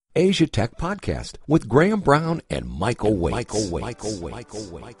Asia Tech Podcast with Graham Brown and Michael Waits.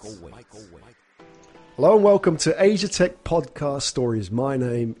 Hello and welcome to Asia Tech Podcast Stories. My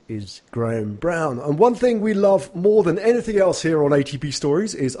name is Graham Brown, and one thing we love more than anything else here on ATP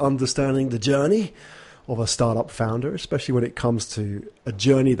Stories is understanding the journey of a startup founder, especially when it comes to a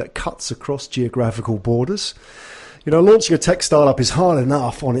journey that cuts across geographical borders. You know, launching a tech startup is hard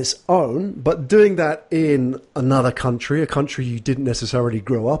enough on its own, but doing that in another country, a country you didn't necessarily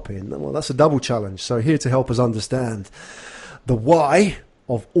grow up in, well, that's a double challenge. So here to help us understand the why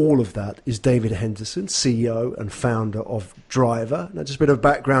of all of that is David Henderson, CEO and founder of Drvr. Now, just a bit of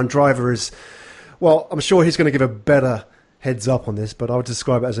background. Drvr is, well, I'm sure he's going to give a better heads up on this, but I would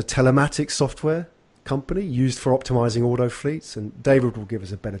describe it as a telematics software company used for optimizing auto fleets. And David will give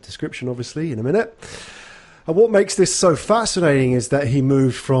us a better description, obviously, in a minute. And what makes this so fascinating is that he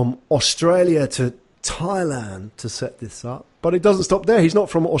moved from Australia to Thailand to set this up. But it doesn't stop there. He's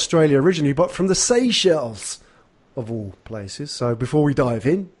not from Australia originally, but from the Seychelles, of all places. So before we dive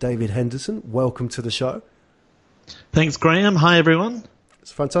in, David Henderson, welcome to the show. Thanks, Graham. Hi, everyone.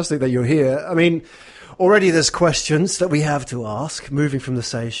 It's fantastic that you're here. I mean, already there's questions that we have to ask, moving from the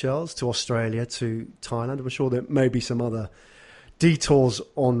Seychelles to Australia to Thailand. I'm sure there may be some other detours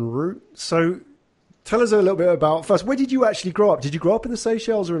en route. So tell us a little bit about, first, where did you actually grow up? Did you grow up in the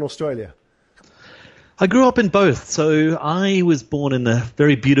Seychelles or in Australia? I grew up in both. So I was born in the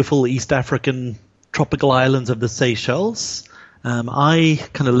very beautiful East African tropical islands of the Seychelles. I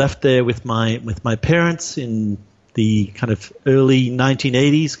kind of left there with my parents in the kind of early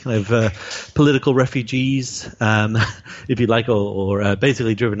 1980s, kind of political refugees, if you like, or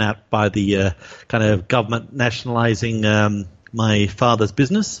basically driven out by the kind of government nationalizing my father's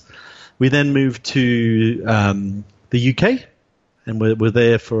business. We then moved to the UK, and we're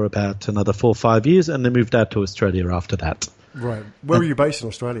there for about another 4 or 5 years, and then moved out to Australia after that. Right. Where were you based in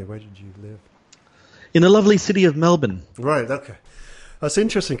Australia? Where did you live? In the lovely city of Melbourne. Right, okay. That's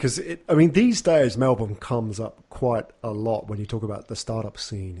interesting because, these days Melbourne comes up quite a lot when you talk about the startup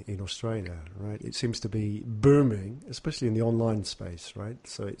scene in Australia, right? It seems to be booming, especially in the online space, right?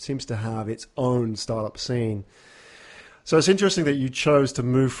 So it seems to have its own startup scene. So it's interesting that you chose to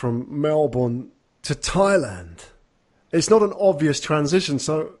move from Melbourne to Thailand. It's not an obvious transition,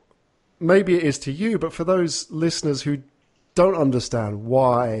 so maybe it is to you, but for those listeners who don't understand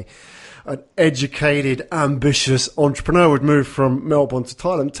why an educated, ambitious entrepreneur would move from Melbourne to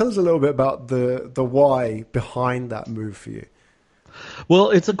Thailand, tell us a little bit about the why behind that move for you.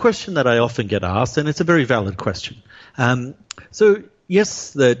 Well, it's a question that I often get asked, and it's a very valid question. So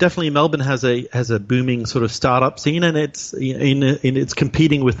yes, definitely Melbourne has a booming sort of startup scene, and it's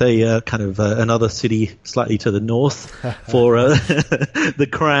competing with a kind of another city slightly to the north for the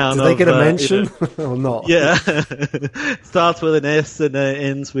crown. Did they get a mention or not? Yeah, starts with an S and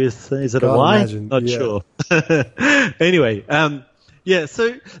ends with, is it a Y? Imagine. Not sure. Anyway, yeah.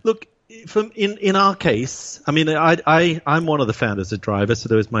 So look. In our case, I'm one of the founders of Drvr, so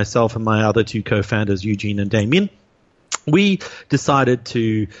there was myself and my other two co-founders, Eugene and Damien. We decided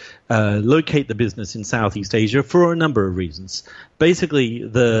to locate the business in Southeast Asia for a number of reasons. Basically,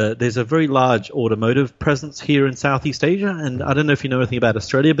 there's a very large automotive presence here in Southeast Asia, and I don't know if you know anything about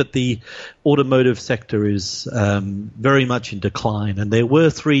Australia, but the automotive sector is very much in decline. And there were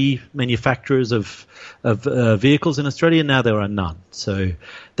 3 manufacturers of vehicles in Australia. Now there are none. So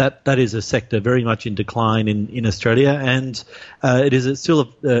that is a sector very much in decline in Australia, and it is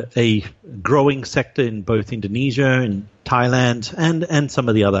still a growing sector in both Indonesia and Thailand and some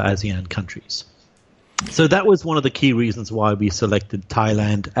of the other ASEAN countries. So that was one of the key reasons why we selected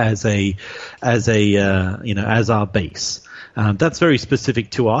Thailand as our base. That's very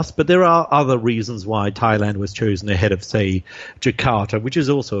specific to us, but there are other reasons why Thailand was chosen ahead of, say, Jakarta, which is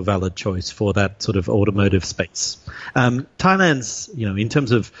also a valid choice for that sort of automotive space. Thailand's, in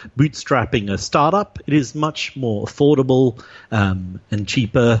terms of bootstrapping a startup, it is much more affordable and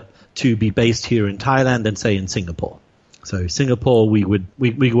cheaper to be based here in Thailand than, say, in Singapore. So Singapore, we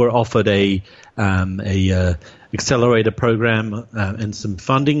were offered a accelerator program and some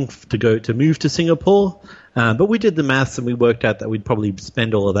funding to move to Singapore, but we did the maths and we worked out that we'd probably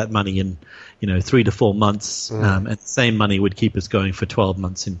spend all of that money in 3 to 4 months, and the same money would keep us going for 12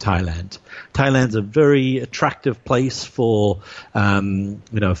 months in Thailand. Thailand's a very attractive place for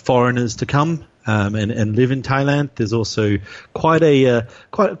foreigners to come. And live in Thailand. There's also quite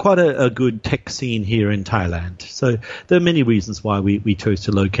a good tech scene here in Thailand. So there are many reasons why we chose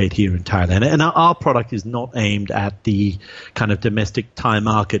to locate here in Thailand. And our product is not aimed at the kind of domestic Thai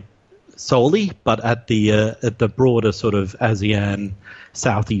market solely, but at the broader sort of ASEAN,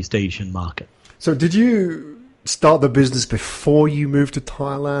 Southeast Asian market. So did you start the business before you moved to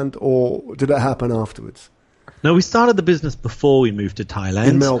Thailand, or did it happen afterwards? No, we started the business before we moved to Thailand.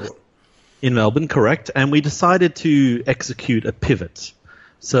 In Melbourne? In Melbourne, correct. And we decided to execute a pivot.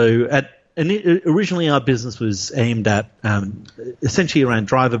 So originally our business was aimed at essentially around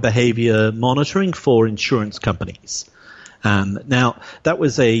driver behavior monitoring for insurance companies. Now,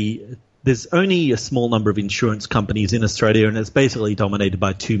 there's only a small number of insurance companies in Australia, and it's basically dominated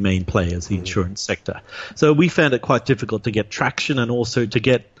by two main players, the insurance sector. So we found it quite difficult to get traction and also to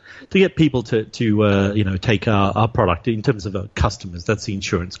get people to take our product in terms of customers. That's the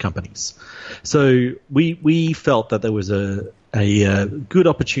insurance companies. So we felt that there was a good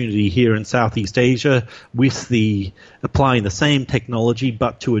opportunity here in Southeast Asia with applying the same technology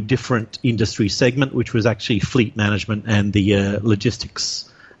but to a different industry segment, which was actually fleet management and the logistics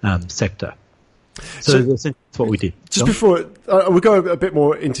sector. So that's what we did. Just before we'll go a bit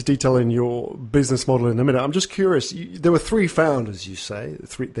more into detail in your business model in a minute, I'm just curious. There were three founders, you say.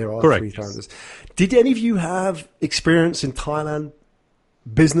 There are Correct. three founders. Did any of you have experience in Thailand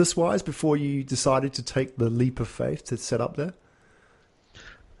business-wise before you decided to take the leap of faith to set up there?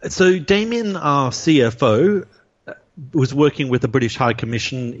 So Damien, our CFO, was working with the British High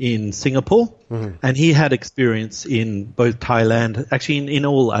Commission in Singapore, and he had experience in both Thailand, actually in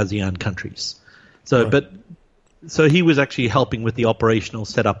all ASEAN countries. So, right. So he was actually helping with the operational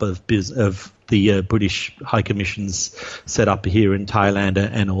setup of the British High Commission's setup here in Thailand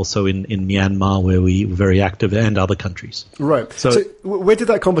and also in Myanmar, where we were very active, and other countries. Right. So where did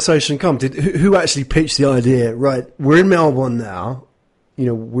that conversation come? Who actually pitched the idea? Right, we're in Melbourne now.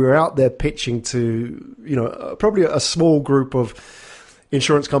 We're out there pitching to, probably a small group of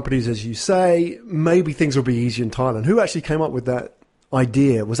insurance companies, as you say. Maybe things will be easier in Thailand. Who actually came up with that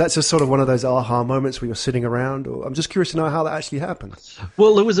idea? Was that just sort of one of those aha moments where you're sitting around? Or I'm just curious to know how that actually happened.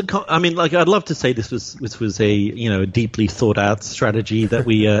 Well, it was I'd love to say this was a deeply thought out strategy that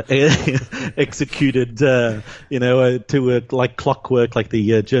we executed, to like clockwork, like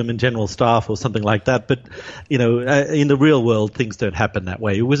the German general staff or something like that. But in the real world, things don't happen that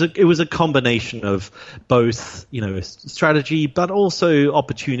way. It was a combination of both, strategy, but also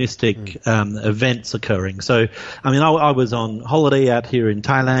opportunistic events occurring. So, I was on holiday out here in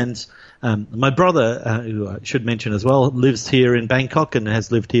Thailand. My brother, who I should mention as well, lives here in Bangkok and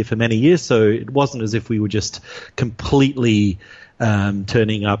has lived here for many years. So it wasn't as if we were just completely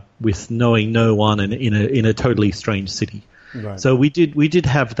turning up with knowing no one and in a totally strange city. Right. So we did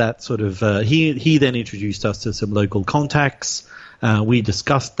have that sort of. He then introduced us to some local contacts. We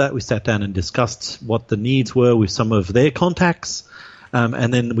discussed that. We sat down and discussed what the needs were with some of their contacts,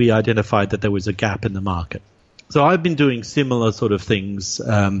 and then we identified that there was a gap in the market. So I've been doing similar sort of things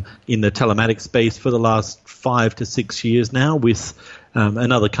in the telematics space for the last 5 to 6 years now with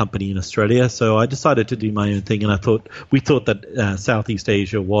another company in Australia. So I decided to do my own thing, and we thought that Southeast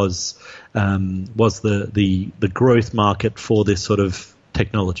Asia was the growth market for this sort of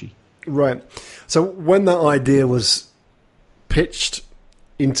technology. Right. So when that idea was pitched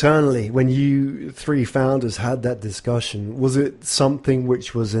internally, when you three founders had that discussion, was it something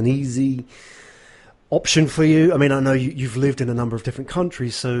which was an easy option for you? I know you've lived in a number of different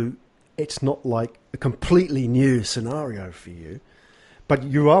countries, so it's not like a completely new scenario for you. But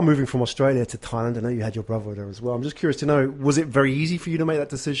you are moving from Australia to Thailand. I know you had your brother there as well. I'm just curious to know, was it very easy for you to make that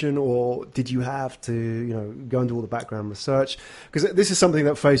decision, or did you have to, go and do all the background research? Because this is something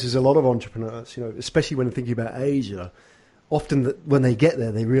that faces a lot of entrepreneurs, especially when thinking about Asia. Often when they get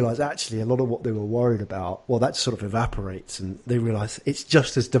there, they realize actually a lot of what they were worried about, well, that sort of evaporates, and they realize it's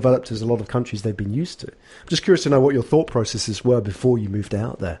just as developed as a lot of countries they've been used to. I'm just curious to know what your thought processes were before you moved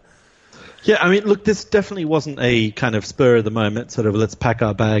out there. Yeah, look, this definitely wasn't a kind of spur of the moment, sort of let's pack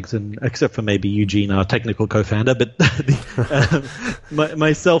our bags, and except for maybe Eugene, our technical co-founder, but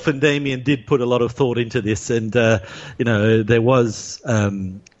myself and Damien did put a lot of thought into this, and there was,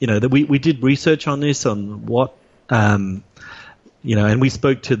 that we did research on this, on what. And we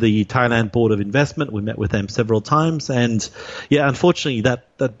spoke to the Thailand Board of Investment. We met with them several times. And, unfortunately,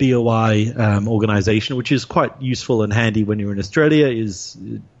 that BOI organization, which is quite useful and handy when you're in Australia, is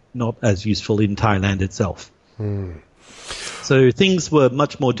not as useful in Thailand itself. So things were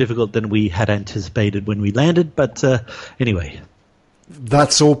much more difficult than we had anticipated when we landed. But anyway.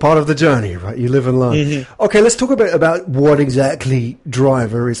 That's all part of the journey, right? You live and learn. Mm-hmm. Okay, let's talk a bit about what exactly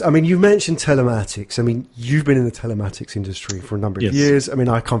Drvr is. You mentioned telematics. You've been in the telematics industry for a number of years.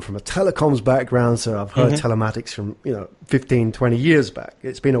 I come from a telecoms background, so I've heard telematics from, 15, 20 years back.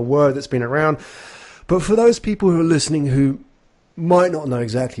 It's been a word that's been around. But for those people who are listening who might not know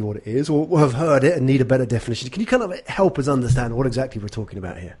exactly what it is or have heard it and need a better definition, can you kind of help us understand what exactly we're talking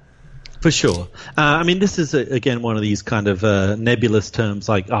about here? For sure. I mean, this is, again, one of these kind of nebulous terms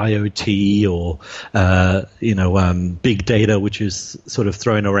like IoT or, big data, which is sort of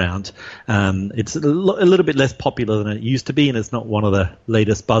thrown around. It's a little bit less popular than it used to be, and it's not one of the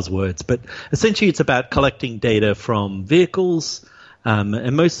latest buzzwords. But essentially, it's about collecting data from vehicles,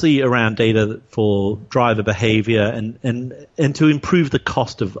 and mostly around data for driver behavior and to improve the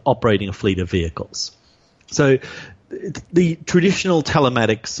cost of operating a fleet of vehicles. So the traditional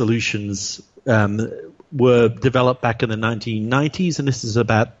telematics solutions were developed back in the 1990s, and this is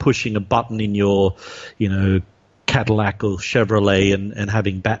about pushing a button in your, Cadillac or Chevrolet and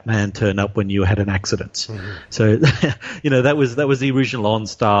having Batman turn up when you had an accident. Mm-hmm. So, that was the original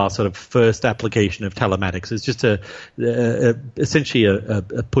OnStar sort of first application of telematics. It's just essentially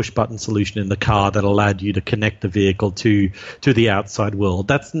a push button solution in the car that allowed you to connect the vehicle to the outside world.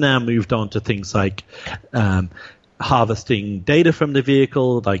 That's now moved on to things like harvesting data from the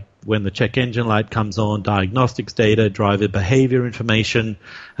vehicle, like when the check engine light comes on, diagnostics data, driver behavior information,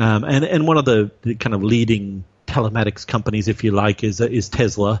 and one of the kind of leading telematics companies, if you like, is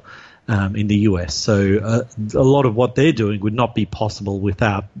Tesla in the US. So a lot of what they're doing would not be possible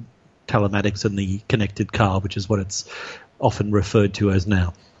without telematics and the connected car, which is what it's often referred to as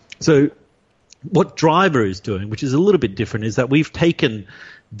now. So what Drvr is doing, which is a little bit different, is that we've taken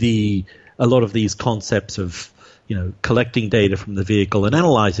a lot of these concepts of collecting data from the vehicle and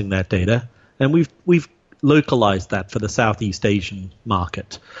analyzing that data, and we've localized that for the Southeast Asian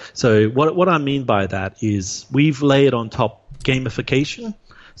market. So what I mean by that is we've layered on top gamification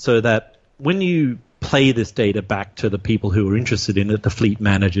so that when you play this data back to the people who are interested in it, the fleet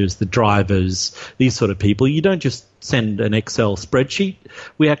managers, the drivers, these sort of people, you don't just send an Excel spreadsheet.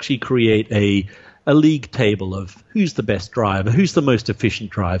 We actually create a league table of who's the best driver, who's the most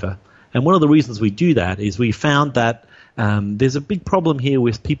efficient driver. And one of the reasons we do that is we found that there's a big problem here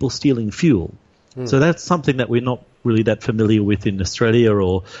with people stealing fuel. So that's something that we're not really that familiar with in Australia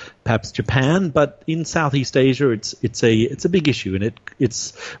or perhaps Japan, but in Southeast Asia, it's a big issue, and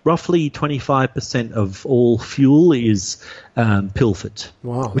it's roughly 25% of all fuel is pilfered.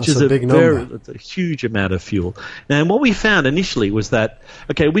 Wow, which that's is a big number. It's a huge amount of fuel. And what we found initially was that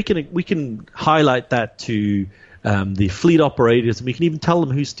we can highlight that to the fleet operators, and we can even tell them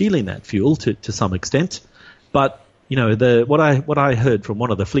who's stealing that fuel to some extent, but what I heard from one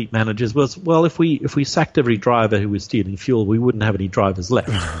of the fleet managers was, well, if we sacked every driver who was stealing fuel, we wouldn't have any drivers left.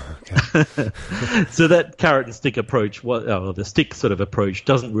 So that carrot and stick approach, the stick sort of approach,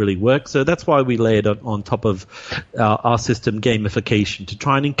 doesn't really work. So that's why we layered on top of our system gamification to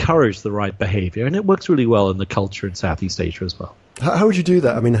try and encourage the right behavior, and it works really well in the culture in Southeast Asia as well. How would you do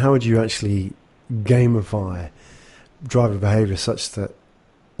that? I mean, how would you actually gamify driver behavior such that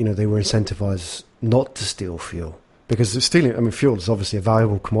they were incentivized not to steal fuel? Because fuel is obviously a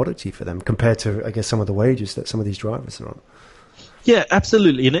valuable commodity for them compared to, I guess, some of the wages that some of these drivers are on. Yeah,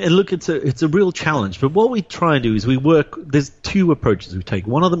 absolutely. And look, it's a real challenge. But what we try and do is there's two approaches we take.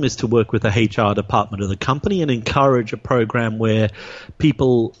 One of them is to work with the HR department of the company and encourage a program where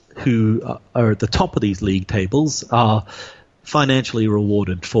people who are at the top of these league tables are financially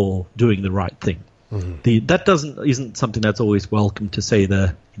rewarded for doing the right thing. Mm-hmm. That isn't something that's always welcome to, say,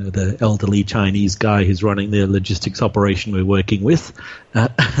 the elderly Chinese guy who's running the logistics operation we're working with.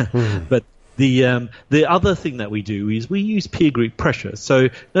 But the other thing that we do is we use peer group pressure. So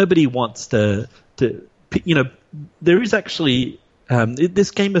nobody wants to there is actually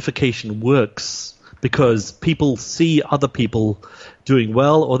this gamification works because people see other people doing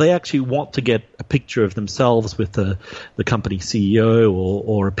well, or they actually want to get a picture of themselves with the company CEO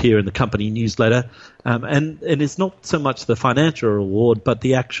or appear in the company newsletter. And it's not so much the financial reward, but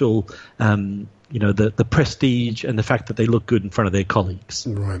the actual, the prestige and the fact that they look good in front of their colleagues.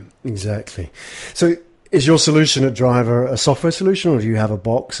 Right, exactly. So is your solution at Drvr a software solution, or do you have a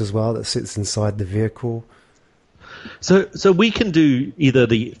box as well that sits inside the vehicle? So we can do either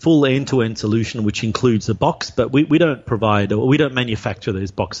the full end-to-end solution, which includes the box, but we don't provide, or we don't manufacture those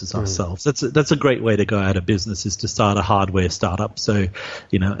boxes ourselves. That's a great way to go out of business, is to start a hardware startup. So,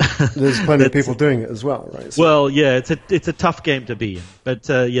 there's plenty of people doing it as well, right? So. Well, yeah, it's a tough game to be in, but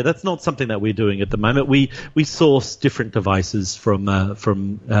that's not something that we're doing at the moment. We source different devices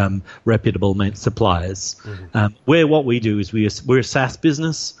from reputable suppliers. Mm-hmm. Where what we do is we're a SaaS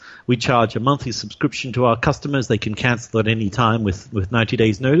business. We charge a monthly subscription to our customers. They can cancel at any time with 90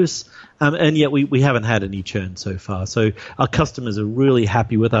 days notice. And yet we haven't had any churn so far. So our customers are really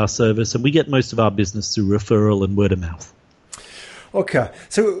happy with our service, and we get most of our business through referral and word of mouth. Okay.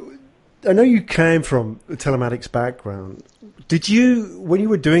 So I know you came from a telematics background. Did you, when you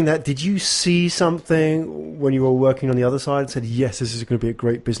were doing that, did you see something when you were working on the other side and said, yes, this is going to be a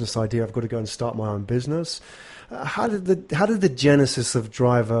great business idea, I've got to go and start my own business? How did the genesis of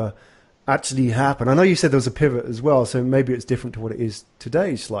Drvr actually happen? I know you said there was a pivot as well, so maybe it's different to what it is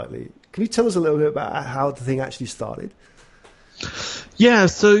today slightly. Can you tell us a little bit about how the thing actually started? Yeah,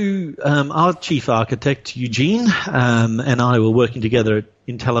 so our chief architect, Eugene, and I were working together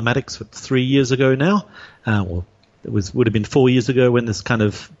in telematics 3 years ago now. Well, would have been 4 years ago when this kind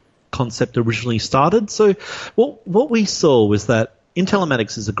of concept originally started. So what we saw was that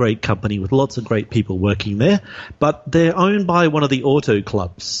Intelematics is a great company with lots of great people working there, but they're owned by one of the auto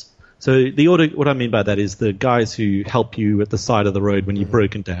clubs. So what I mean by that is the guys who help you at the side of the road when you're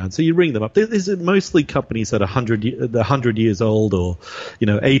broken down. So you ring them up. These are mostly companies that are 100 years old or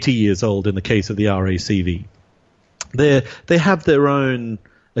 80 years old in the case of the RACV. They have their own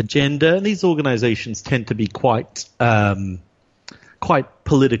agenda, and these organizations tend to be quite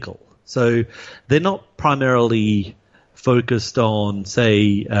political. So they're not primarily focused on,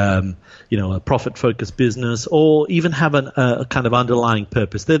 say, a profit-focused business, or even have a kind of underlying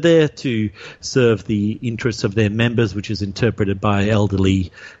purpose. They're there to serve the interests of their members, which is interpreted by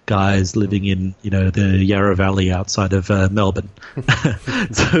elderly guys living in, the Yarra Valley outside of Melbourne.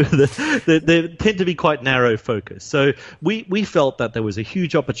 So they tend to be quite narrow focused. So we felt that there was a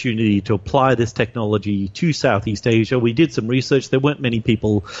huge opportunity to apply this technology to Southeast Asia. We did some research. There weren't many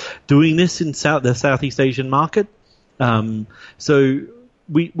people doing this in the Southeast Asian market. So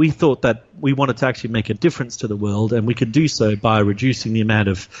we thought that we wanted to actually make a difference to the world, and we could do so by reducing the amount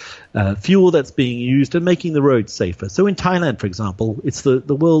of fuel that's being used and making the roads safer. So in Thailand, for example, it's the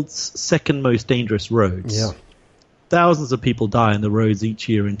world's second most dangerous roads. Yeah. Thousands of people die on the roads each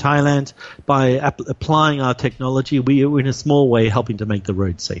year in Thailand. By applying our technology, we are in a small way helping to make the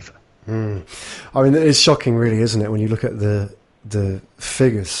roads safer. I mean, it's shocking, really, isn't it, when you look at the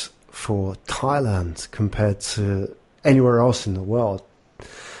figures for Thailand compared to anywhere else in the world,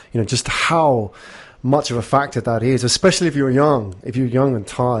 just how much of a factor that is, especially if you're young and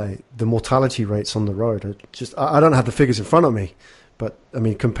Thai. The mortality rates on the road are just, I don't have the figures in front of me, but I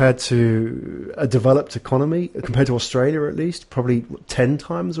mean, compared to a developed economy, compared to Australia at least, probably 10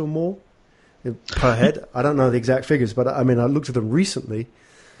 times or more per head. I don't know the exact figures, but I mean, I looked at them recently.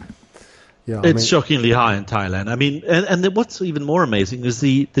 Yeah, it's shockingly high in Thailand. I mean, and what's even more amazing is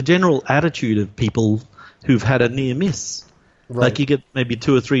the general attitude of people who've had a near miss. Right. Like you get maybe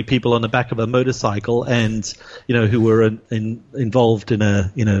 2 or 3 people on the back of a motorcycle, and who were involved in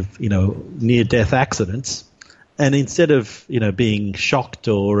a near death accident, and instead of being shocked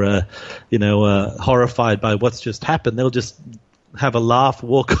or horrified by what's just happened, they'll just have a laugh,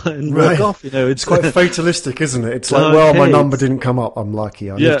 walk off. It's quite fatalistic, isn't it? It's like, my number didn't come up. I'm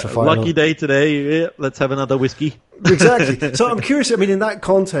lucky. I live to fight lucky on. Day today. Yeah, let's have another whiskey. Exactly. So I'm curious. I mean, in that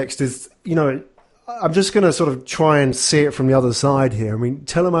context, I'm just going to sort of try and see it from the other side here. I mean,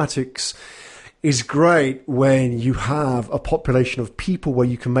 telematics is great when you have a population of people where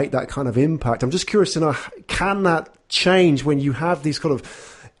you can make that kind of impact. I'm just curious to know, can that change when you have these kind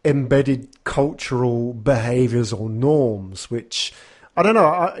of embedded cultural behaviors or norms, which, I don't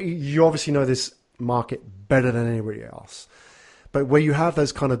know, you obviously know this market better than anybody else, but where you have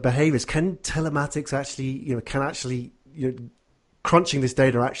those kind of behaviors, can telematics actually, crunching this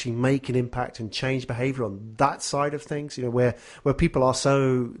data actually make an impact and change behavior on that side of things, where people are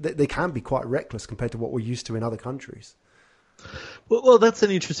they can be quite reckless compared to what we're used to in other countries? Well, that's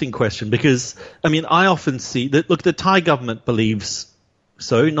an interesting question, because, I mean, I often see that, look, the Thai government believes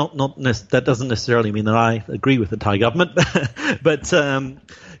so, that doesn't necessarily mean that I agree with the Thai government, but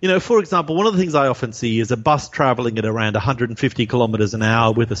for example, one of the things I often see is a bus traveling at around 150 kilometers an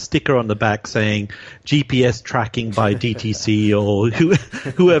hour with a sticker on the back saying GPS tracking by DTC or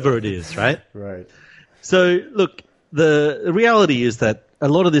whoever it is, right? Right. So, look, the reality is that a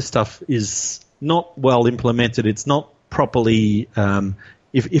lot of this stuff is not well implemented. It's not properly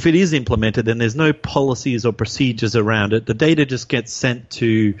If it is implemented, then there's no policies or procedures around it. The data just gets sent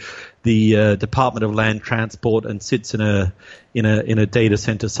to the Department of Land Transport and sits in a data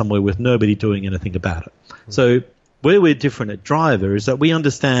center somewhere with nobody doing anything about it. Mm-hmm. So where we're different at Drvr is that we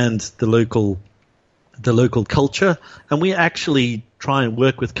understand the local culture, and we actually try and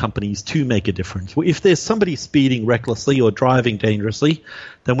work with companies to make a difference. If there's somebody speeding recklessly or driving dangerously,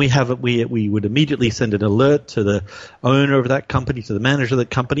 then we would immediately send an alert to the owner of that company, to the manager of the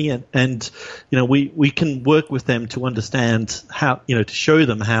company, and we can work with them to understand how, to show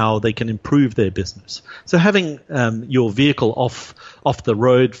them how they can improve their business. So having your vehicle off the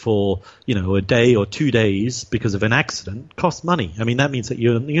road for a day or 2 days because of an accident costs money. I mean, that means that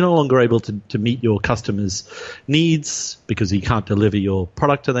you're no longer able to meet your customers' needs because you can't deliver your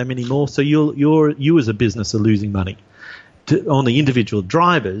product to them anymore. So you as a business are losing money. On the individual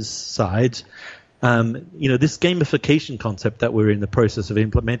driver's side, this gamification concept that we're in the process of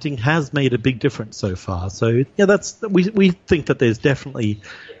implementing has made a big difference so far. So we think that there's definitely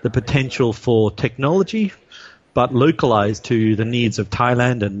the potential for technology, but localized to the needs of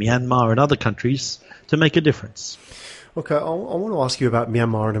Thailand and Myanmar and other countries to make a difference. Okay, I want to ask you about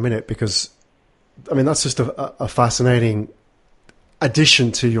Myanmar in a minute because, that's just a fascinating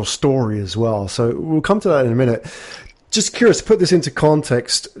addition to your story as well. So we'll come to that in a minute. Just curious, to put this into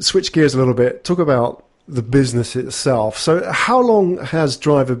context, switch gears a little bit, talk about the business itself. So how long has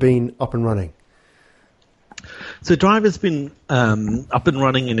Drvr been up and running? So Drvr's been up and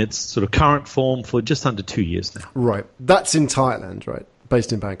running in its sort of current form for just under 2 years now. Right. That's in Thailand, right?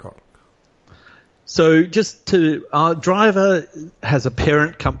 Based in Bangkok. So Drvr has a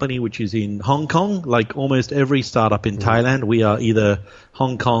parent company which is in Hong Kong. Like almost every startup in Thailand, we are either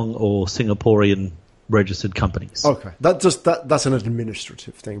Hong Kong or Singaporean registered companies. Okay, that's an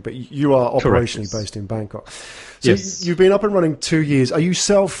administrative thing, but you are operationally based in Bangkok. So yes. You've been up and running 2 years. Are you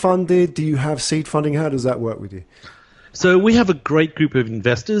self-funded? Do you have seed funding? How does that work with you? So we have a great group of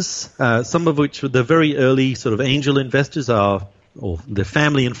investors, some of which the very early sort of angel investors are, or the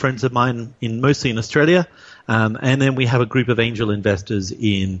family and friends of mine, mostly in Australia, and then we have a group of angel investors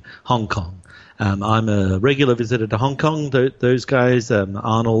in Hong Kong. I'm a regular visitor to Hong Kong. Those guys,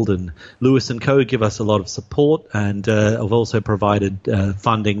 Arnold and Lewis and Co., give us a lot of support and have also provided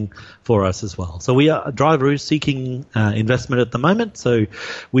funding for us as well. So Drvr is seeking investment at the moment. So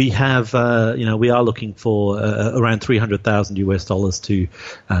we have, we are looking for around $300,000 to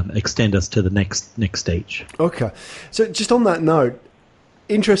extend us to the next stage. Okay. So just on that note,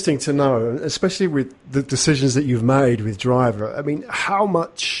 interesting to know, especially with the decisions that you've made with Drvr. How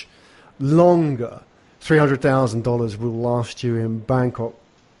much longer $300,000 will last you in Bangkok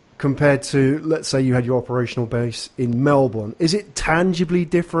compared to, let's say, you had your operational base in Melbourne? Is it tangibly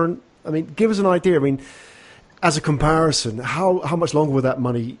different? Give us an idea. As a comparison, how much longer would that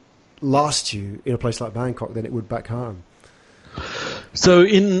money last you in a place like Bangkok than it would back home? So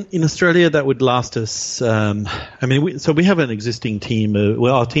in Australia, that would last us. So we have an existing team.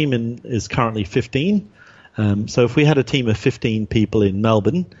 Our team is currently 15. So if we had a team of 15 people in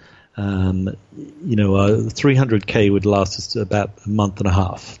Melbourne, 300K would last us about a month and a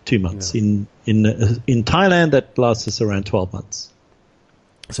half, 2 months. Yeah. In Thailand, that lasts us around 12 months.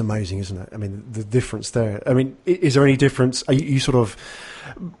 It's amazing, isn't it? The difference there. Is there any difference? Are you sort of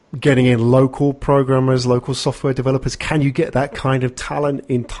getting in local programmers, local software developers? Can you get that kind of talent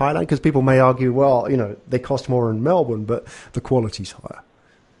in Thailand? Because people may argue, well, they cost more in Melbourne, but the quality's higher.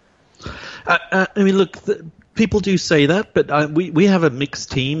 People do say that, but we have a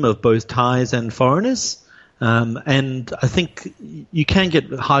mixed team of both Thais and foreigners. And I think you can get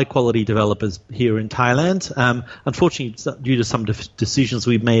high-quality developers here in Thailand. Unfortunately, due to some decisions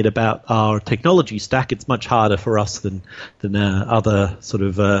we've made about our technology stack, it's much harder for us than other sort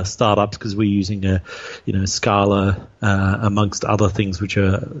of startups because we're using Scala amongst other things which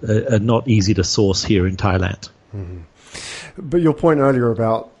are not easy to source here in Thailand. Mm-hmm. But your point earlier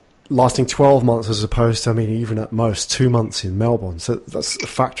about lasting 12 months as opposed to, even at most 2 months in Melbourne. So that's a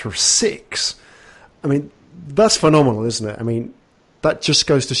factor of 6. That's phenomenal, isn't it? That just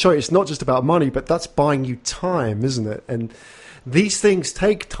goes to show it's not just about money, but that's buying you time, isn't it? And these things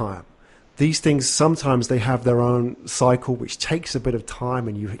take time. These things, sometimes they have their own cycle, which takes a bit of time,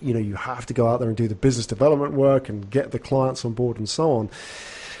 and you have to go out there and do the business development work and get the clients on board and so on.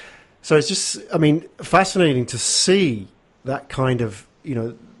 So it's just, fascinating to see that kind of,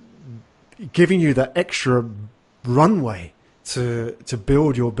 giving you that extra runway to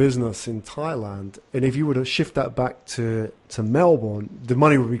build your business in Thailand. And if you were to shift that back to Melbourne, the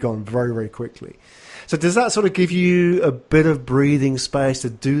money would be gone very, very quickly. So does that sort of give you a bit of breathing space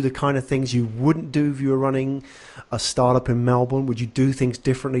to do the kind of things you wouldn't do if you were running a startup in Melbourne? Would you do things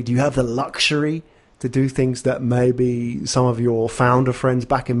differently? Do you have the luxury to do things that maybe some of your founder friends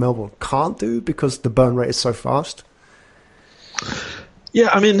back in Melbourne can't do because the burn rate is so fast? Yeah,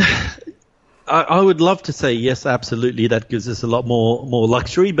 I would love to say yes, absolutely. That gives us a lot more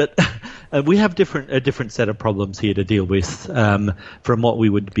luxury, but we have a different set of problems here to deal with from what we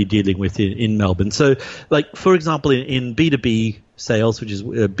would be dealing with in Melbourne. So, like for example, in B2B sales, which is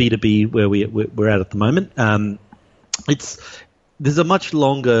B2B where we're at the moment, there's a much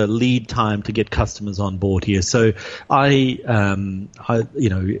longer lead time to get customers on board here. So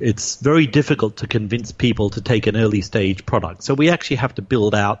it's very difficult to convince people to take an early stage product. So we actually have to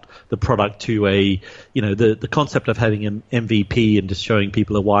build out the product to the concept of having an MVP and just showing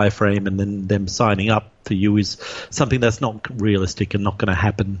people a wireframe and then them signing up for you is something that's not realistic and not going to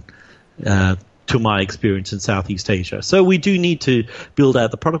happen to my experience in Southeast Asia. So we do need to build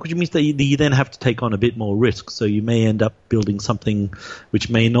out the product, which means that you then have to take on a bit more risk. So you may end up building something which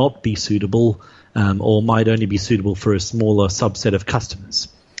may not be suitable or might only be suitable for a smaller subset of customers.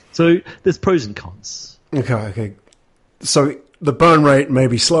 So there's pros and cons. Okay. So the burn rate may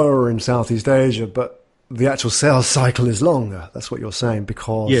be slower in Southeast Asia, but the actual sales cycle is longer. That's what you're saying,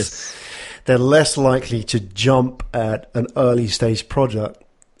 because they're less likely to jump at an early stage project.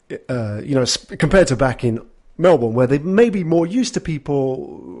 Compared to back in Melbourne, where they may be more used to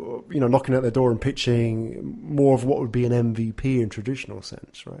people, knocking at their door and pitching more of what would be an MVP in traditional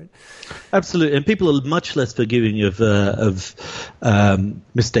sense, right? Absolutely, and people are much less forgiving of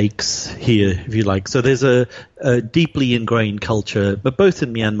mistakes here, if you like. So there's a deeply ingrained culture, but both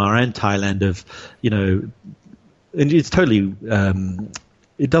in Myanmar and Thailand and it's totally,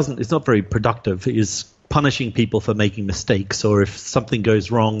 it's not very productive. It is punishing people for making mistakes, or if something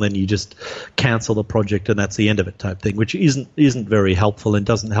goes wrong, then you just cancel the project and that's the end of it type thing, which isn't very helpful and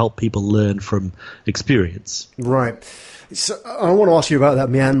doesn't help people learn from experience. Right. So I want to ask you about that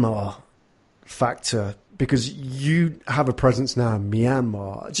Myanmar factor, because you have a presence now in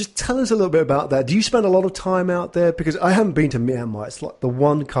Myanmar. Just tell us a little bit about that. Do you spend a lot of time out there? Because I haven't been to Myanmar. It's like the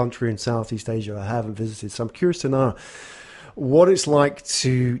one country in Southeast Asia I haven't visited. So I'm curious to know what it's like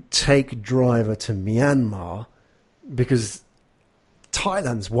to take Drvr to Myanmar, because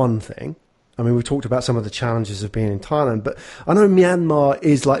Thailand's one thing. I mean, we talked about some of the challenges of being in Thailand, but I know Myanmar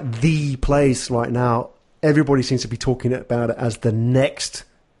is like the place right now. Everybody seems to be talking about it as the next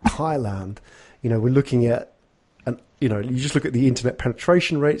Thailand. We're looking at, you just look at the internet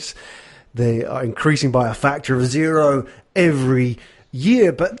penetration rates. They are increasing by a factor of 0 every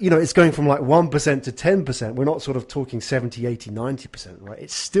year, but it's going from like 1% to 10%. We're not sort of talking 70, 80, 90%, right?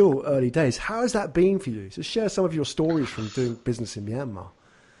 It's still early days. How has that been for you? So share some of your stories from doing business in Myanmar.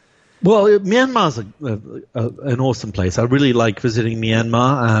 Well, Myanmar's an awesome place. I really like visiting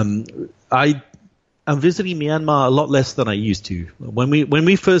Myanmar. I'm visiting Myanmar a lot less than I used to. When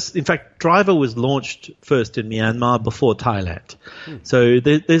we first, in fact, Drvr was launched first in Myanmar before Thailand. So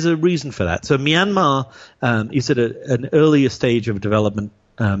there's a reason for that. So Myanmar is at an earlier stage of development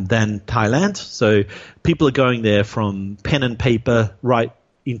than Thailand. So people are going there from pen and paper right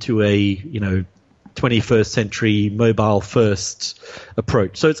into a 21st century mobile first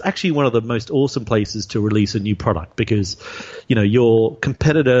approach. So it's actually one of the most awesome places to release a new product, because your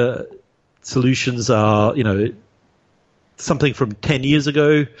competitor solutions are, something from 10 years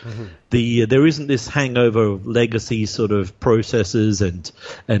ago. Mm-hmm. There isn't this hangover of legacy sort of processes and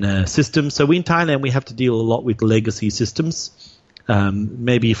systems. So in Thailand, we have to deal a lot with legacy systems.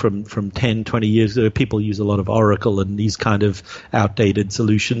 Maybe from 10, 20 years ago, people use a lot of Oracle and these kind of outdated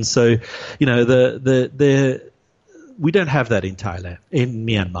solutions. So, we don't have that in Thailand, in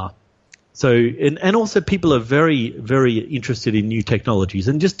Myanmar. So, and also people are very, very interested in new technologies.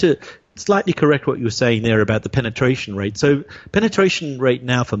 And just to slightly correct what you were saying there about the penetration rate. So penetration rate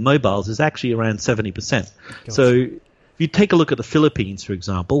now for mobiles is actually around 70%. Gotcha. So if you take a look at the Philippines, for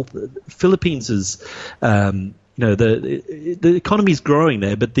example, the Philippines is, the economy is growing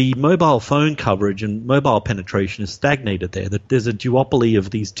there, but the mobile phone coverage and mobile penetration is stagnated there. That there's a duopoly of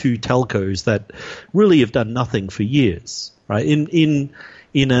these two telcos that really have done nothing for years, right? In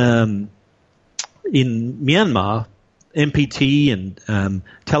Myanmar, MPT and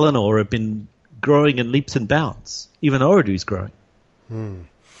Telenor have been growing in leaps and bounds. Even Ooredoo is growing.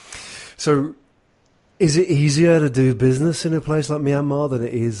 So is it easier to do business in a place like Myanmar than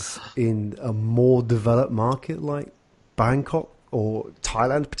it is in a more developed market like Bangkok or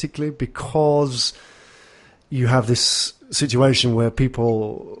Thailand particularly, because you have this situation where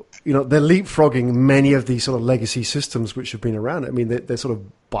people, they're leapfrogging many of these sort of legacy systems which have been around? I mean, they're sort of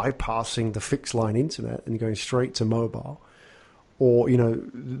bypassing the fixed line internet and going straight to mobile, or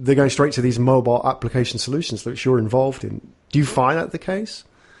they're going straight to these mobile application solutions which you're involved in. Do you find that the case?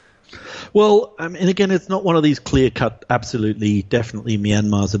 Well, and again, it's not one of these clear-cut, absolutely, definitely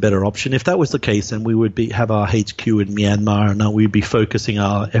Myanmar's a better option. If that was the case, then we would have our HQ in Myanmar, and we'd be focusing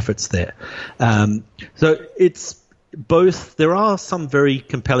our efforts there. So it's both. There are some very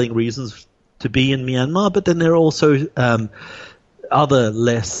compelling reasons to be in Myanmar, but then there are also other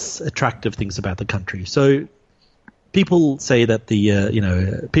less attractive things about the country. So people say that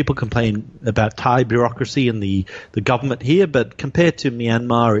people complain about Thai bureaucracy and the government here, but compared to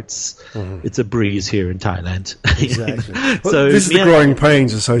Myanmar, it's a breeze here in Thailand. Exactly. So this is the growing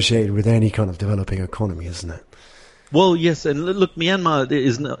pains associated with any kind of developing economy, isn't it? Well, yes, and look, Myanmar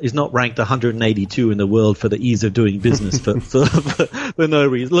is not ranked 182 in the world for the ease of doing business for no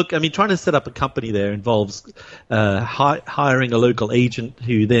reason. Look, I mean, trying to set up a company there involves hiring a local agent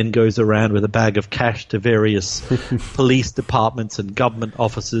who then goes around with a bag of cash to various police departments and government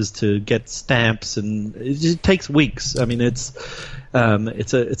offices to get stamps, and it takes weeks. I mean, it's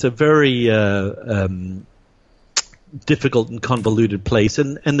a very difficult and convoluted place,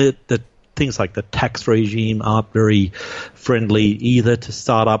 and the things like the tax regime aren't very friendly either to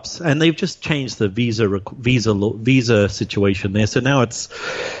startups, and they've just changed the visa situation there. So now it's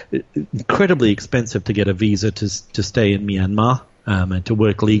incredibly expensive to get a visa to stay in Myanmar and to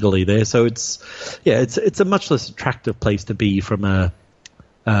work legally there. So it's a much less attractive place to be from a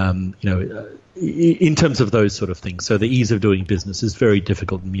in terms of those sort of things. So the ease of doing business is very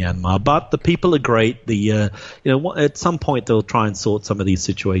difficult in Myanmar, but the people are great. At some point they'll try and sort some of these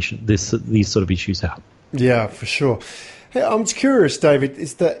these sort of issues out. Yeah, for sure. Hey, I'm curious, David,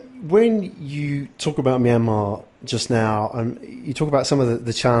 is that when you talk about Myanmar just now, and you talk about some of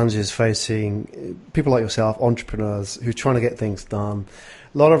the challenges facing people like yourself, entrepreneurs who are trying to get things done,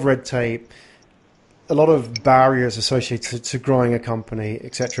 a lot of red tape, a lot of barriers associated to growing a company,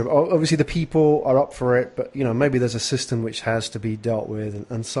 etc. Obviously, the people are up for it, but maybe there's a system which has to be dealt with,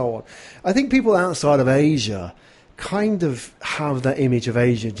 and so on. I think people outside of Asia kind of have that image of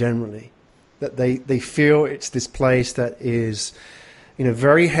Asia generally, that they feel it's this place that is,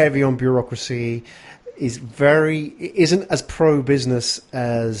 very heavy on bureaucracy, isn't as pro-business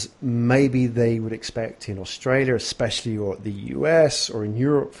as maybe they would expect in Australia, especially, or the US, or in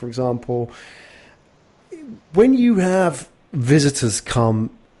Europe, for example. When you have visitors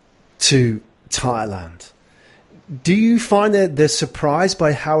come to Thailand, do you find that they're surprised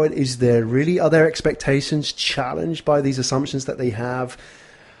by how it is there really? Are their expectations challenged by these assumptions that they have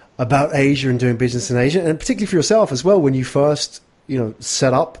about Asia and doing business in Asia? And particularly for yourself as well, when you first,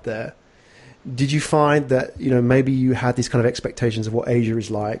 set up there, did you find that, maybe you had these kind of expectations of what Asia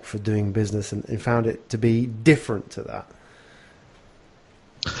is like for doing business and found it to be different to that?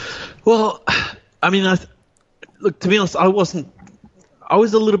 Well, I mean, look, to be honest, I was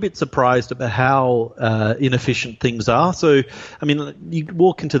a little bit surprised about how inefficient things are. So, I mean, you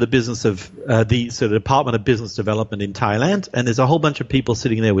walk into the business of the sort of Department of Business Development in Thailand, and there's a whole bunch of people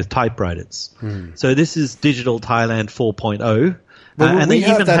sitting there with typewriters. So this is Digital Thailand 4.0. Well, and we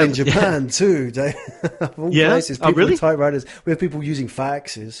have that in Japan too, Dave. Yeah? Places, people really? with typewriters. We have people using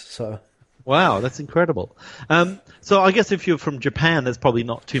faxes, so... Wow, that's incredible. So I guess if you're from Japan, that's probably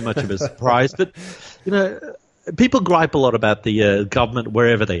not too much of a surprise. But, people gripe a lot about the government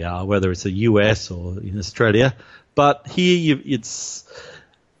wherever they are, whether it's the US or in Australia. But here it's,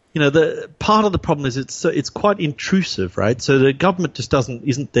 the part of the problem is it's quite intrusive, right? So the government just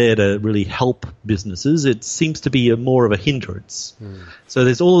isn't there to really help businesses. It seems to be more of a hindrance. So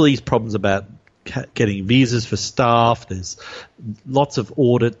there's all of these problems about getting visas for staff. There's lots of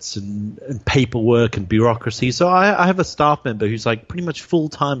audits and paperwork and bureaucracy. So I have a staff member who's like pretty much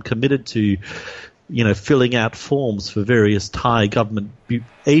full-time committed to, filling out forms for various Thai government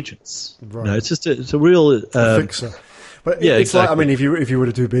agents. Right. It's a real fixer. But yeah, it's exactly. like, I mean, if you were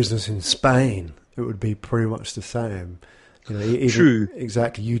to do business in Spain, it would be pretty much the same. True.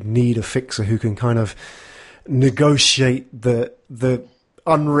 Exactly. You'd need a fixer who can kind of negotiate the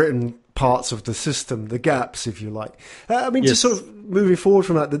unwritten parts of the system, the gaps, if you like. I mean, just sort of moving forward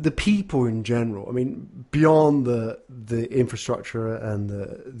from that, the people in general, I mean, beyond the infrastructure and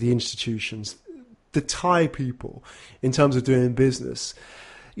the institutions, the Thai people, in terms of doing business,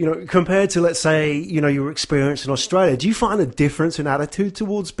 compared to, let's say, your experience in Australia, do you find a difference in attitude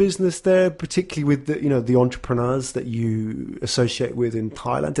towards business there, particularly with the entrepreneurs that you associate with in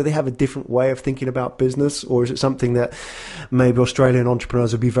Thailand? Do they have a different way of thinking about business, or is it something that maybe Australian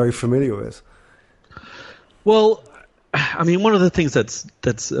entrepreneurs would be very familiar with? Well, I mean, one of the things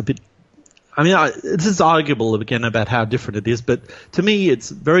that's a bit, I mean, this is arguable again about how different it is, but to me, it's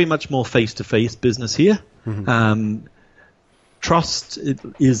very much more face-to-face business here. trust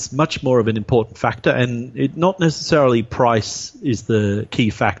is much more of an important factor, and not necessarily price is the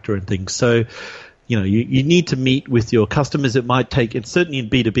key factor in things. So, you need to meet with your customers. It might take, and certainly in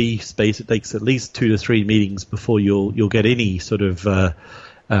B2B space, it takes at least 2 to 3 meetings before you'll get any sort of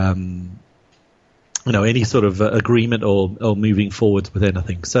agreement or moving forwards with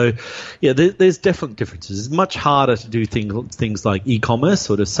anything. So, yeah, there's definitely differences. It's much harder to do things like e-commerce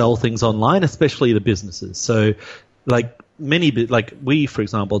or to sell things online, especially the businesses. So, like we, for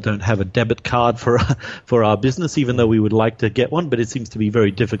example, don't have a debit card for our business, even though we would like to get one. But it seems to be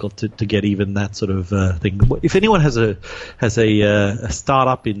very difficult to get even that sort of thing. If anyone has a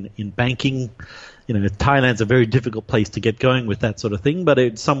startup in banking, Thailand's a very difficult place to get going with that sort of thing, but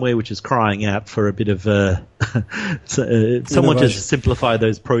it's somewhere which is crying out for a bit of someone to simplify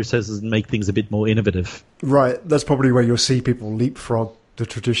those processes and make things a bit more innovative. Right. That's probably where you'll see people leapfrog the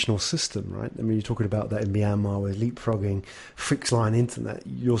traditional system, right? I mean, you're talking about that in Myanmar with leapfrogging fixed line internet.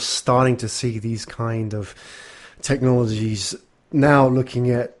 You're starting to see these kind of technologies now looking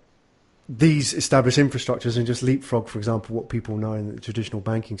at these established infrastructures and just leapfrog, for example, what people know in the traditional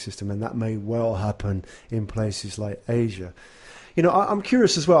banking system, and that may well happen in places like Asia. I'm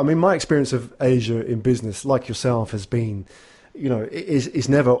curious as well. I mean, my experience of Asia in business, like yourself, has been, it's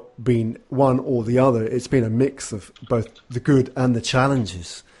never been one or the other. It's been a mix of both the good and the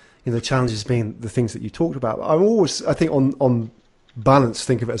challenges. The challenges being the things that you talked about. I'm always, I think, on balance,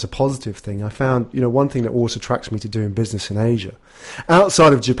 think of it as a positive thing. I found, one thing that always attracts me to doing business in Asia,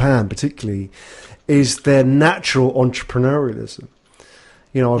 outside of Japan particularly, is their natural entrepreneurialism.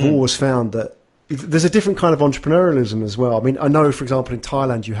 I've always found that there's a different kind of entrepreneurialism as well. I mean, I know, for example, in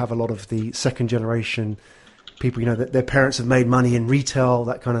Thailand, you have a lot of the second generation people, that their parents have made money in retail,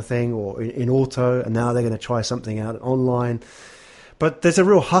 that kind of thing, or in auto, and now they're going to try something out online. But there's a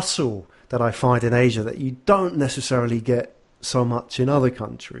real hustle that I find in Asia that you don't necessarily get so much in other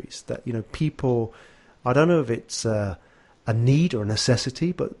countries. That people, I don't know if it's a need or a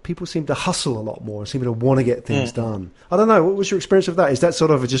necessity, but people seem to hustle a lot more, seem to want to get things done. I don't know, what was your experience of that? Is that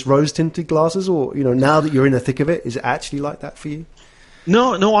sort of just rose tinted glasses, or now that you're in the thick of it, is it actually like that for you?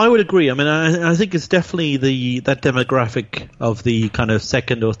 No, I would agree. I mean, I think it's definitely that demographic of the kind of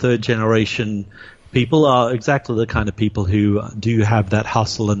second or third generation people are exactly the kind of people who do have that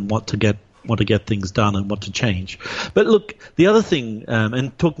hustle and want to get things done and want to change. But look, the other thing,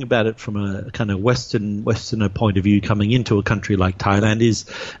 and talking about it from a kind of Westerner point of view, coming into a country like Thailand, is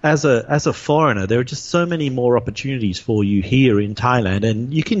as a foreigner, there are just so many more opportunities for you here in Thailand,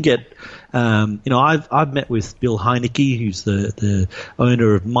 and you can get. I've met with Bill Heineke, who's the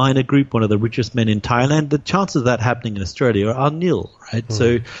owner of Minor Group, one of the richest men in Thailand. The chances of that happening in Australia are nil, right?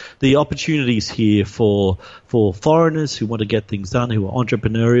 So the opportunities here for foreigners who want to get things done, who are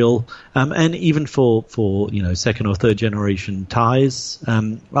entrepreneurial, and even for second or third generation Thais,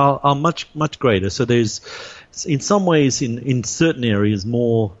 are much greater. So there's, in some ways, in certain areas,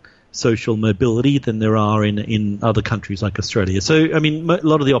 more social mobility than there are in other countries like Australia. So, I mean, a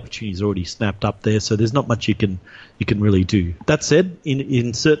lot of the opportunities are already snapped up there, so there's not much you can really do. That said,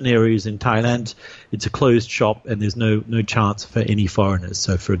 in certain areas in Thailand, it's a closed shop and there's no chance for any foreigners.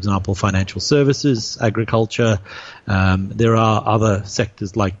 So, for example, financial services, agriculture, there are other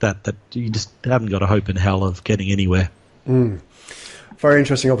sectors like that you just haven't got a hope in hell of getting anywhere. Very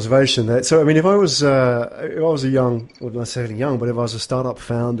interesting observation there. So, I mean, if I was a young, well, not necessarily young, but if I was a startup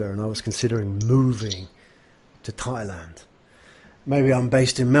founder and I was considering moving to Thailand, maybe I'm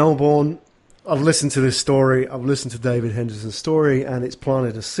based in Melbourne, I've listened to this story, I've listened to David Henderson's story, and it's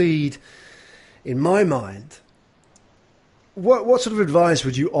planted a seed in my mind. What sort of advice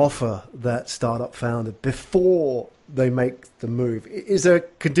would you offer that startup founder before they make the move? Is there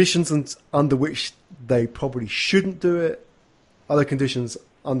conditions under which they probably shouldn't do it? Other conditions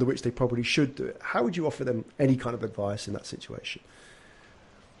under which they probably should do it? How would you offer them any kind of advice in that situation?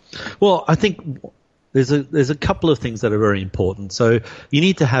 Well, I think there's a couple of things that are very important. So you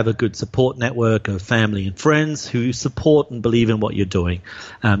need to have a good support network of family and friends who support and believe in what you're doing.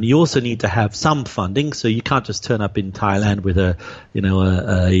 You also need to have some funding, so you can't just turn up in Thailand with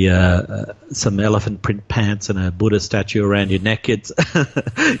some elephant print pants and a Buddha statue around your neck. It's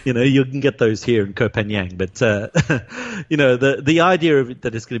you can get those here in Koh Phangan, but the idea of it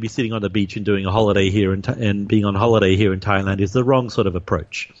that it's going to be sitting on the beach and doing a holiday here and being on holiday here in Thailand is the wrong sort of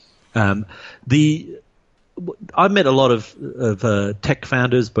approach. I've met a lot of tech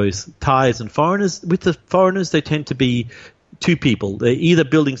founders, both Thais and foreigners. With the foreigners, they tend to be two people. They're either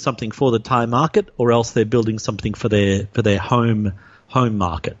building something for the Thai market, or else they're building something for their home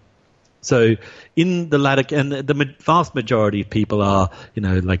market. So in the latter, and the vast majority of people are,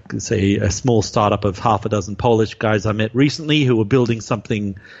 like say a small startup of half a dozen Polish guys I met recently who were building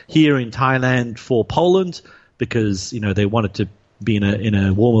something here in Thailand for Poland because, they wanted to be in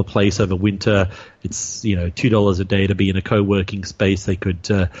a warmer place over winter. It's, $2 a day to be in a co-working space. They could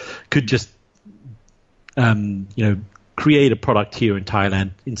just, create a product here in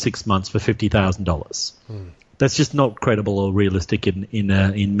Thailand in 6 months for $50,000. That's just not credible or realistic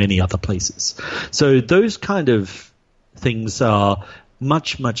in many other places. So those kind of things are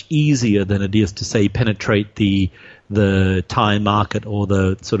much, much easier than it is to, say, penetrate the Thai market or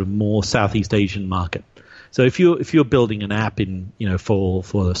the sort of more Southeast Asian market. So if you're building an app in for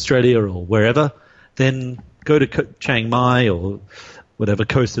Australia or wherever, then go to Chiang Mai or whatever,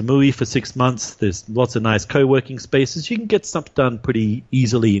 Koh Samui for 6 months. There's lots of nice co-working spaces. You can get stuff done pretty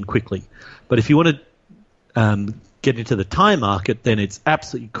easily and quickly. But if you want to get into the Thai market, then it's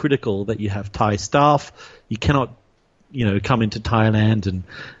absolutely critical that you have Thai staff. You cannot, come into Thailand and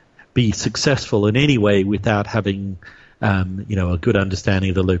be successful in any way without having, a good understanding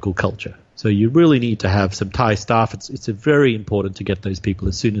of the local culture. So you really need to have some Thai staff. It's very important to get those people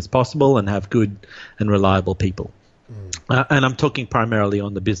as soon as possible and have good and reliable people. And I'm talking primarily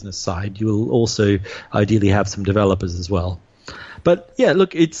on the business side. You will also ideally have some developers as well. But yeah,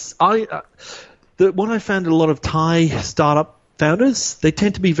 look, what I found a lot of Thai startup founders, they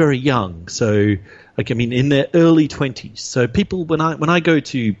tend to be very young. So, in their early 20s. So people, when I go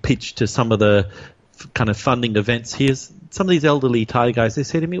to pitch to some of the kind of funding events here, some of these elderly Thai guys, they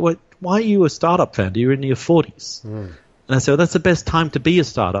say to me, why are you a startup founder? You're in your 40s. And I say, well, that's the best time to be a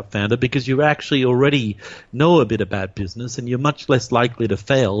startup founder because you actually already know a bit about business and you're much less likely to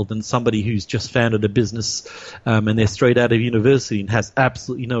fail than somebody who's just founded a business and they're straight out of university and has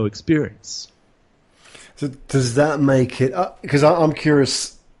absolutely no experience. So does that make it, because I'm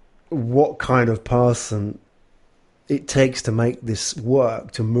curious what kind of person it takes to make this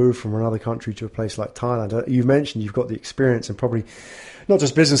work, to move from another country to a place like Thailand. You mentioned you've got the experience and probably not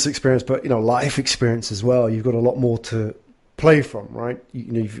just business experience, but life experience as well. You've got a lot more to play from, right?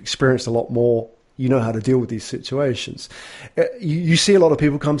 You've experienced a lot more. You know how to deal with these situations. You see a lot of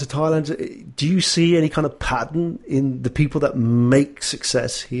people come to Thailand. Do you see any kind of pattern in the people that make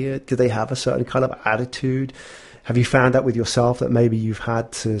success here? Do they have a certain kind of attitude? Have you found that with yourself that maybe you've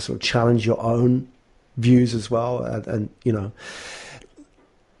had to sort of challenge your own views as well? And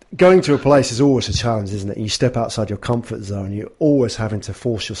going to a place is always a challenge, isn't it? You step outside your comfort zone. You're always having to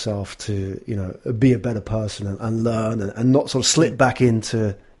force yourself to, be a better person and learn and not sort of slip back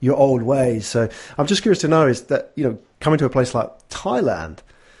into your old ways. So I'm just curious to know is that, coming to a place like Thailand,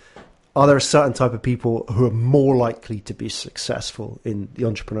 are there a certain type of people who are more likely to be successful in the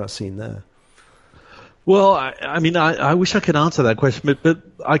entrepreneur scene there? Well, I wish I could answer that question, but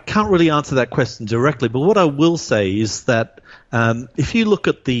I can't really answer that question directly. But what I will say is that if you look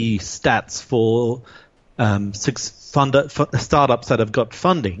at the stats for startups that have got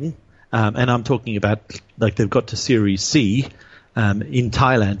funding, and I'm talking about like they've got to Series C in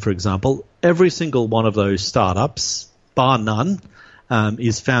Thailand, for example, every single one of those startups, bar none,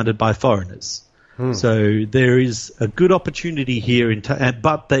 is founded by foreigners. So there is a good opportunity here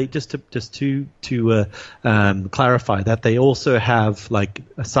but they just to clarify that they also have like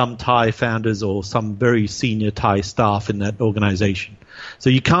some Thai founders or some very senior Thai staff in that organization. So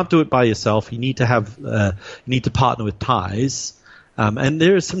you can't do it by yourself. You need to have partner with Thais. And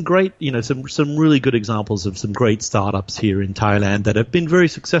there are some great, some really good examples of some great startups here in Thailand that have been very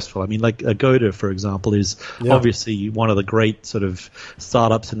successful. I mean, like Agoda, for example, is obviously one of the great sort of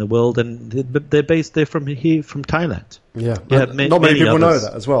startups in the world, and they're based there from Thailand. Yeah, not many people know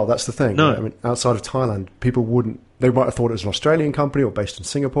that as well. That's the thing. No. I mean, outside of Thailand, people they might have thought it was an Australian company or based in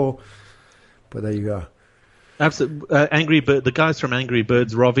Singapore, but there you go. Absolutely, Angry Bird. The guys from Angry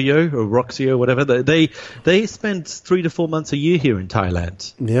Birds, Roxio, whatever, they spend 3 to 4 months a year here in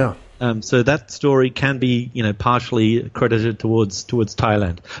Thailand. Yeah. So that story can be, partially credited towards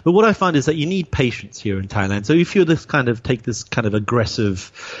Thailand. But what I find is that you need patience here in Thailand. So if you take this kind of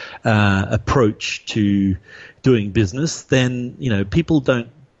aggressive approach to doing business, then people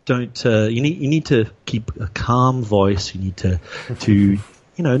don't. You need to keep a calm voice. You need to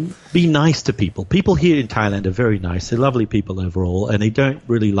be nice to people. People here in Thailand are very nice. They're lovely people overall, and they don't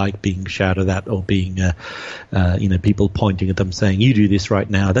really like being shouted at or being, people pointing at them saying, you do this right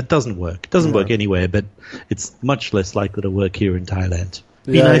now. That doesn't work. It doesn't work anywhere, but it's much less likely to work here in Thailand.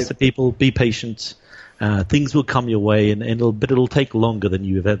 Be nice to people. Be patient. Things will come your way, but it'll take longer than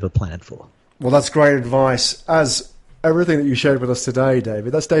you've ever planned for. Well, that's great advice. As everything that you shared with us today,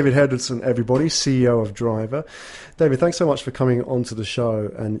 David. That's David Henderson, everybody, CEO of Drvr. David, thanks so much for coming onto the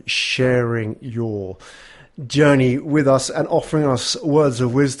show and sharing your journey with us and offering us words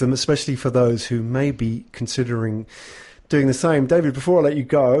of wisdom, especially for those who may be considering doing the same. David, before I let you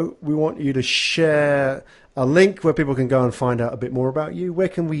go, we want you to share a link where people can go and find out a bit more about you. Where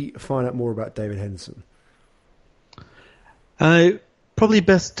can we find out more about David Henderson? Probably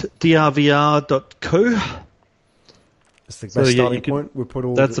best drvr.co. That's the best starting point. We'll put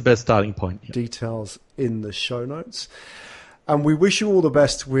all the best starting point. Yeah. Details in the show notes. And we wish you all the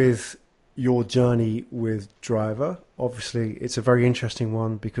best with your journey with Drvr. Obviously, it's a very interesting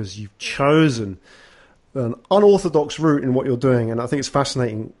one because you've chosen an unorthodox route in what you're doing. And I think it's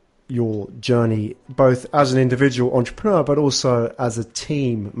fascinating, your journey, both as an individual entrepreneur, but also as a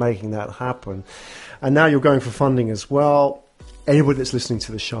team making that happen. And now you're going for funding as well. Anybody that's listening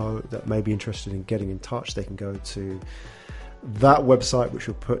to the show that may be interested in getting in touch, they can go to that website, which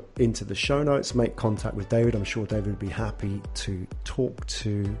we'll put into the show notes, make contact with David. I'm sure David would be happy to talk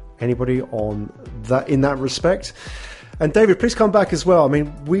to anybody on that in that respect. And David, please come back as well. I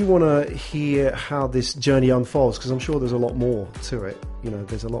mean, we want to hear how this journey unfolds because I'm sure there's a lot more to it. You know,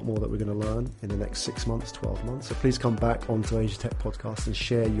 there's a lot more that we're going to learn in the next 6 months, 12 months. So please come back onto Asia Tech Podcast and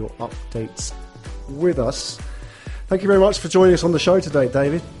share your updates with us. Thank you very much for joining us on the show today,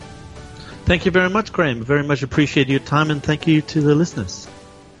 David. Thank you very much, Graham. Very much appreciate your time, and thank you to the listeners.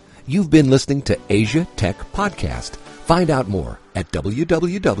 You've been listening to Asia Tech Podcast. Find out more at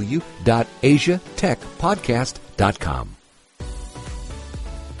www.asiatechpodcast.com.